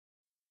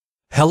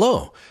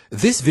Hello!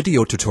 This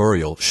video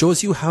tutorial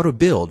shows you how to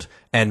build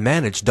and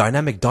manage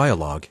dynamic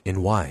dialogue in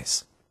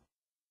Wwise.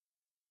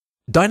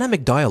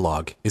 Dynamic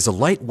dialogue is a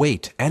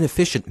lightweight and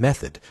efficient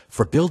method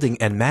for building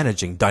and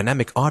managing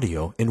dynamic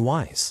audio in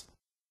Wwise.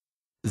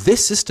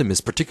 This system is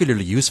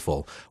particularly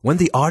useful when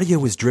the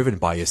audio is driven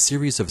by a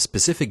series of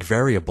specific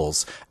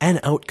variables and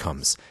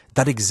outcomes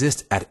that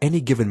exist at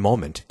any given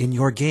moment in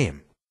your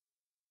game.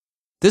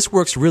 This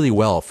works really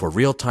well for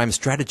real-time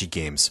strategy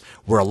games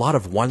where a lot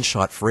of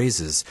one-shot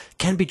phrases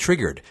can be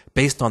triggered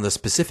based on the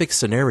specific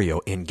scenario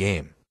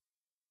in-game.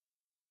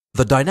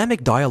 The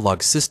dynamic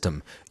dialogue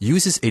system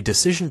uses a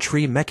decision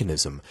tree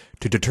mechanism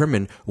to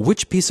determine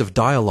which piece of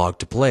dialogue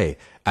to play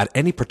at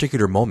any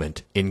particular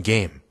moment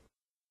in-game.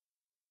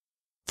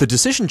 The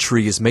decision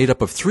tree is made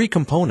up of three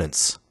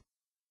components: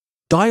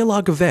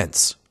 dialogue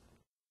events,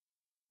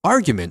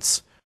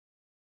 arguments,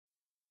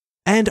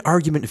 and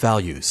argument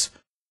values.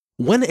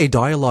 When a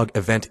dialogue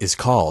event is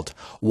called,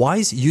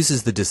 Wwise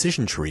uses the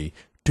decision tree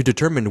to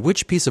determine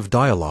which piece of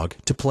dialogue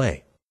to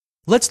play.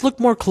 Let's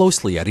look more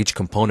closely at each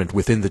component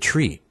within the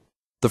tree.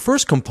 The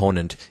first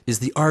component is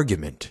the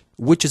argument,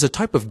 which is a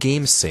type of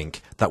game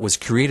sync that was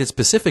created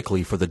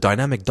specifically for the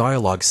dynamic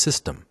dialogue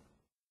system.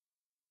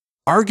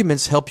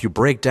 Arguments help you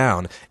break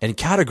down and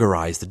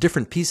categorize the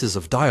different pieces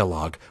of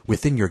dialogue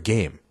within your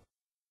game.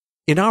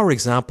 In our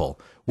example,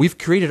 we've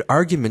created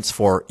arguments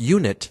for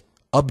unit,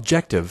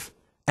 objective,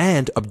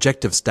 and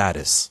objective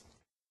status.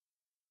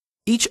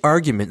 Each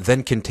argument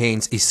then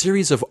contains a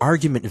series of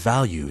argument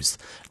values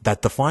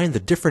that define the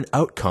different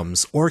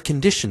outcomes or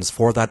conditions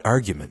for that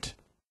argument.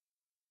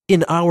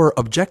 In our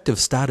objective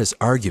status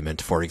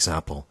argument, for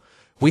example,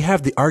 we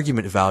have the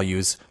argument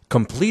values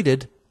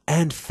completed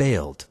and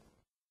failed.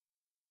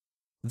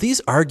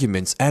 These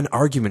arguments and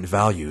argument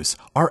values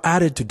are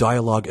added to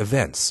dialogue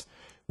events,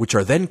 which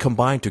are then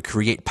combined to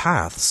create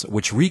paths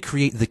which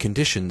recreate the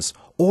conditions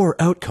or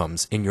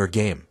outcomes in your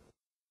game.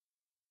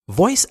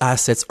 Voice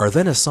assets are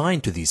then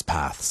assigned to these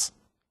paths.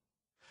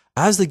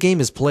 As the game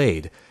is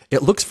played,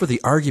 it looks for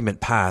the argument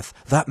path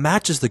that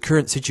matches the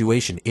current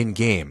situation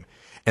in-game,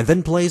 and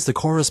then plays the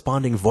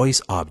corresponding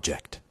voice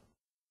object.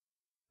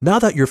 Now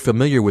that you're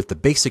familiar with the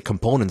basic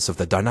components of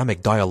the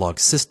dynamic dialogue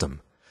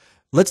system,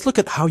 let's look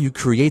at how you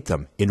create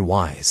them in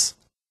Wwise.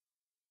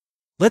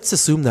 Let's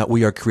assume that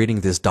we are creating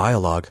this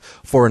dialogue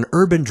for an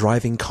urban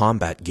driving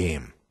combat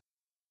game.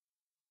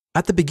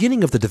 At the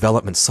beginning of the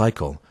development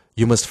cycle,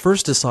 you must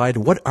first decide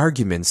what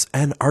arguments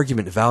and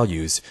argument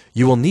values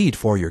you will need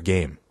for your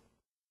game.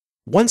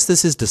 Once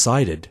this is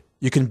decided,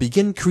 you can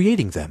begin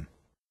creating them.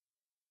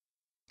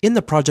 In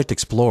the Project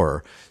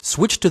Explorer,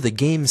 switch to the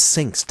Game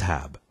Syncs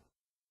tab.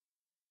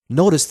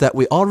 Notice that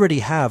we already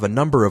have a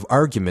number of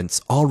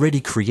arguments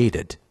already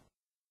created.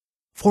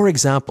 For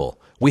example,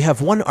 we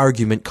have one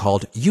argument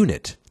called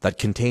unit that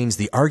contains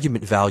the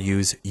argument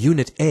values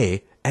unit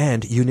A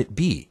and unit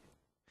B,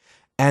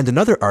 and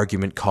another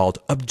argument called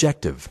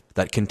objective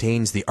that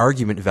contains the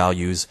argument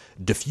values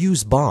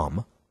defuse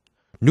bomb,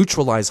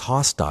 neutralize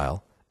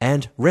hostile,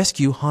 and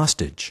rescue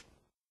hostage.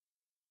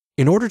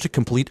 In order to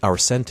complete our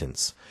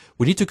sentence,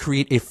 we need to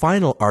create a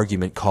final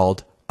argument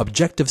called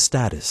objective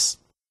status.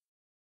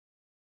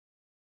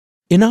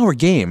 In our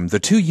game, the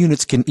two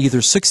units can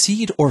either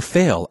succeed or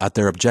fail at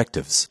their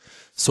objectives,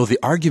 so the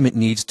argument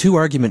needs two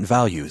argument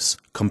values,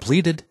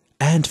 completed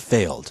and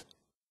failed.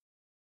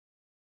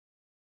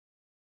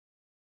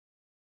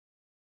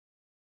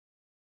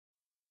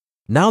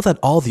 Now that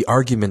all the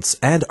arguments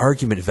and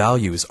argument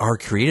values are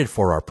created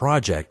for our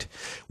project,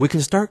 we can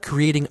start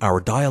creating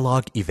our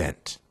dialogue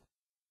event.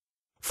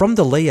 From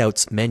the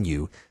Layouts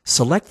menu,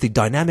 select the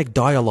Dynamic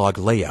Dialogue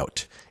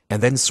layout,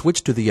 and then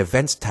switch to the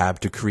Events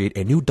tab to create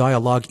a new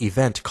dialogue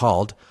event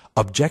called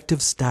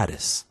Objective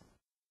Status.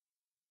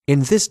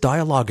 In this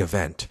dialogue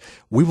event,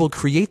 we will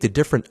create the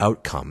different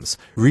outcomes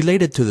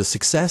related to the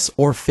success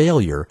or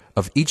failure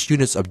of each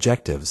unit's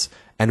objectives,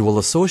 and will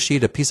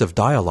associate a piece of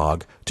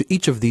dialogue to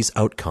each of these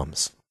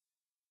outcomes.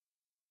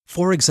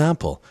 For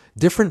example,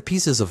 different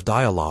pieces of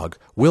dialogue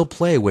will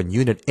play when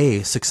Unit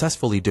A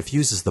successfully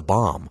defuses the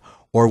bomb,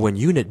 or when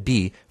Unit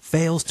B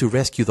fails to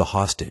rescue the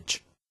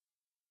hostage.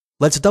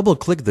 Let's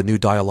double-click the new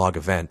dialogue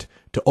event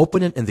to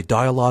open it in the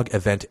Dialogue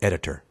Event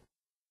Editor.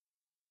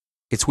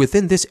 It's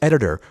within this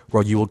editor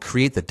where you will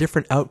create the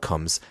different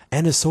outcomes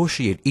and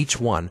associate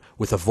each one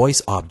with a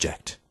voice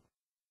object.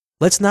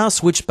 Let's now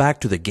switch back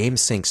to the Game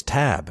Syncs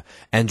tab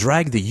and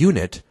drag the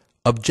unit,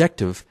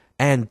 objective,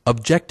 and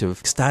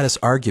objective status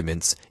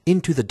arguments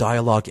into the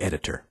dialogue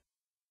editor.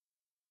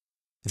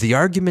 The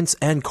arguments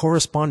and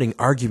corresponding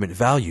argument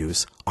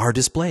values are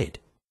displayed.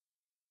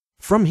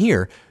 From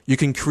here, you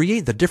can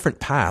create the different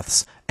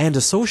paths and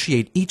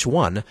associate each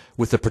one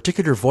with a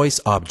particular voice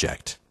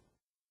object.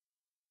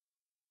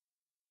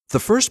 The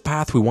first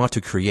path we want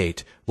to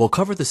create will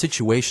cover the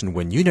situation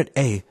when Unit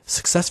A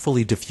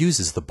successfully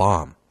defuses the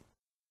bomb.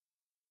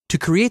 To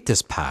create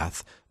this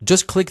path,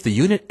 just click the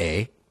Unit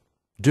A,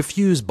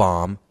 Defuse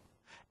Bomb,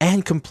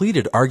 and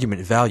Completed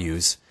Argument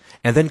Values,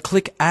 and then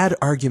click Add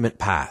Argument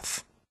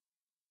Path.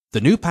 The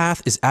new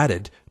path is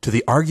added to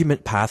the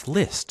argument path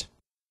list.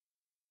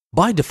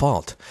 By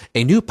default,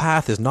 a new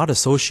path is not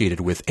associated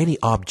with any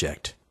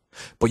object,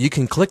 but you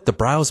can click the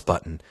Browse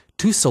button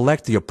to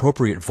select the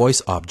appropriate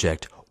voice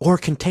object or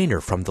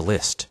container from the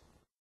list.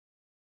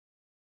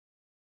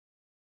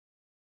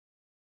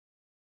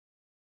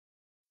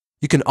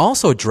 You can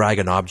also drag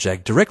an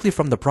object directly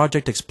from the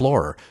Project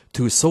Explorer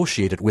to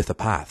associate it with a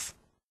path.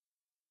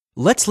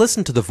 Let's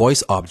listen to the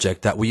voice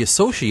object that we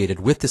associated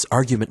with this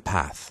argument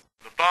path.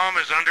 The bomb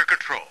is under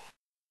control.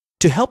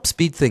 To help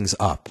speed things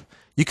up,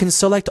 you can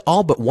select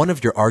all but one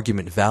of your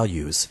argument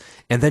values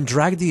and then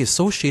drag the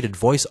associated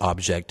voice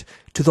object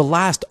to the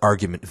last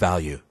argument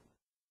value.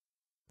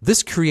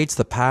 This creates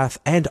the path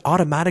and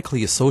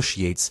automatically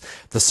associates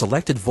the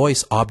selected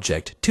voice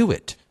object to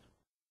it.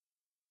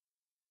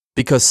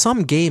 Because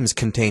some games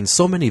contain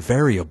so many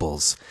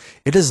variables,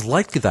 it is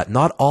likely that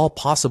not all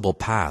possible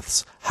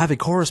paths have a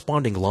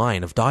corresponding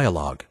line of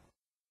dialogue.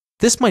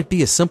 This might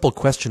be a simple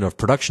question of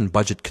production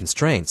budget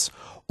constraints,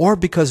 or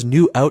because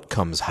new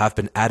outcomes have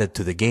been added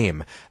to the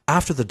game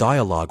after the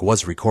dialogue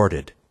was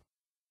recorded.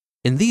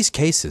 In these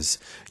cases,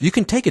 you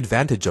can take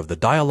advantage of the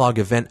dialogue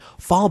event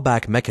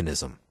fallback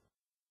mechanism.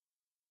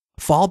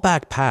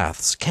 Fallback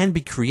paths can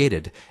be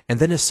created and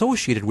then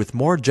associated with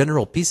more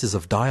general pieces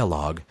of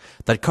dialogue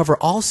that cover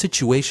all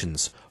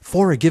situations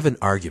for a given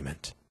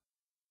argument.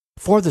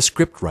 For the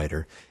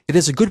scriptwriter, it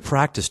is a good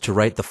practice to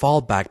write the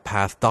fallback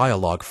path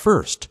dialogue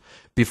first,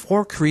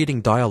 before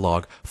creating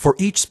dialogue for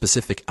each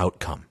specific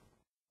outcome.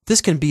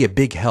 This can be a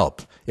big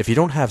help if you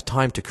don't have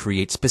time to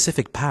create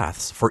specific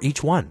paths for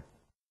each one.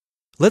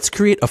 Let's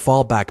create a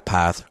fallback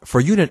path for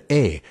Unit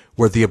A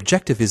where the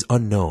objective is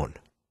unknown.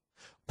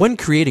 When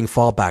creating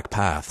fallback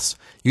paths,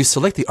 you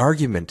select the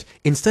argument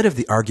instead of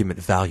the argument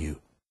value.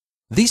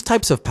 These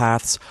types of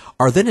paths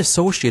are then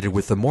associated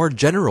with a more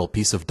general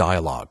piece of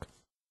dialogue.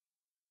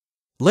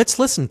 Let's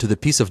listen to the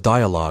piece of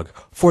dialogue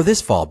for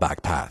this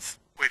fallback path.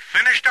 We've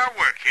finished our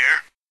work here.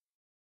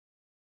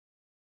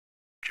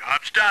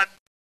 Job's done.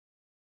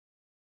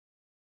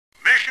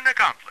 Mission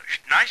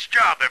accomplished. Nice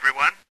job,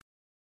 everyone.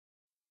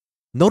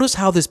 Notice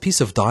how this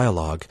piece of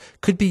dialogue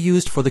could be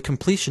used for the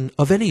completion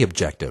of any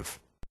objective.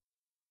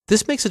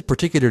 This makes it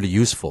particularly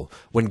useful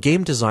when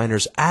game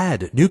designers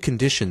add new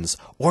conditions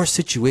or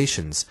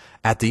situations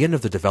at the end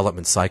of the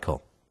development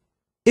cycle.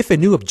 If a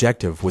new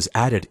objective was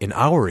added in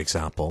our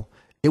example,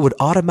 it would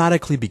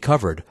automatically be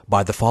covered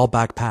by the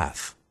fallback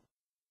path.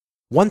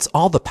 Once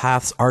all the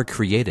paths are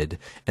created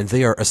and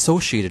they are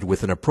associated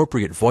with an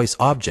appropriate voice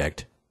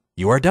object,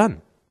 you are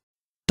done.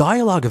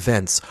 Dialogue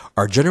events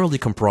are generally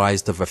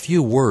comprised of a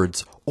few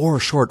words or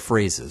short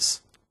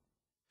phrases.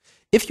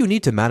 If you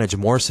need to manage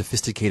more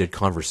sophisticated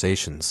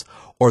conversations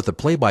or the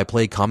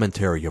play-by-play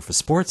commentary of a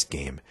sports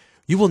game,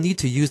 you will need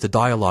to use the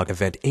Dialogue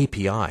Event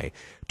API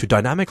to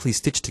dynamically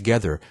stitch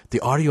together the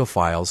audio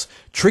files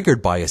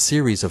triggered by a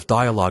series of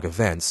dialogue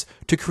events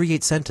to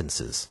create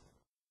sentences.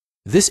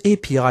 This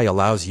API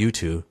allows you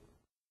to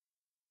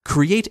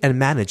create and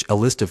manage a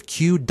list of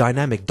queued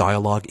dynamic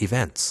dialogue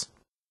events,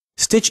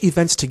 stitch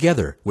events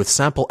together with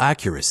sample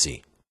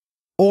accuracy,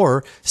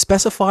 or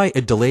specify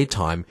a delay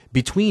time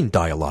between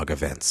dialogue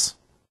events.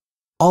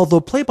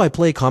 Although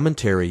play-by-play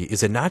commentary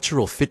is a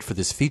natural fit for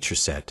this feature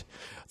set,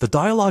 the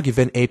Dialogue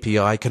Event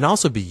API can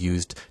also be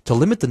used to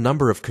limit the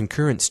number of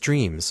concurrent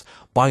streams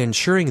by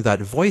ensuring that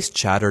voice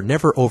chatter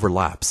never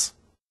overlaps.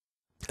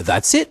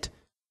 That's it!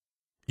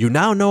 You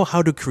now know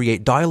how to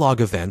create dialogue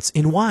events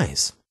in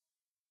Wwise.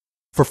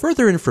 For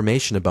further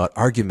information about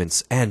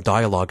arguments and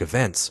dialogue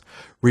events,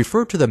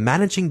 refer to the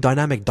Managing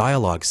Dynamic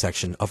Dialogue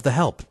section of the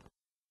help.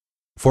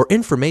 For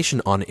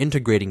information on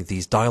integrating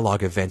these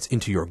dialogue events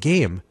into your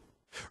game,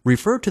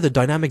 refer to the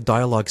Dynamic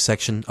Dialogue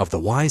section of the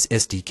Wwise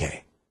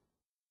SDK.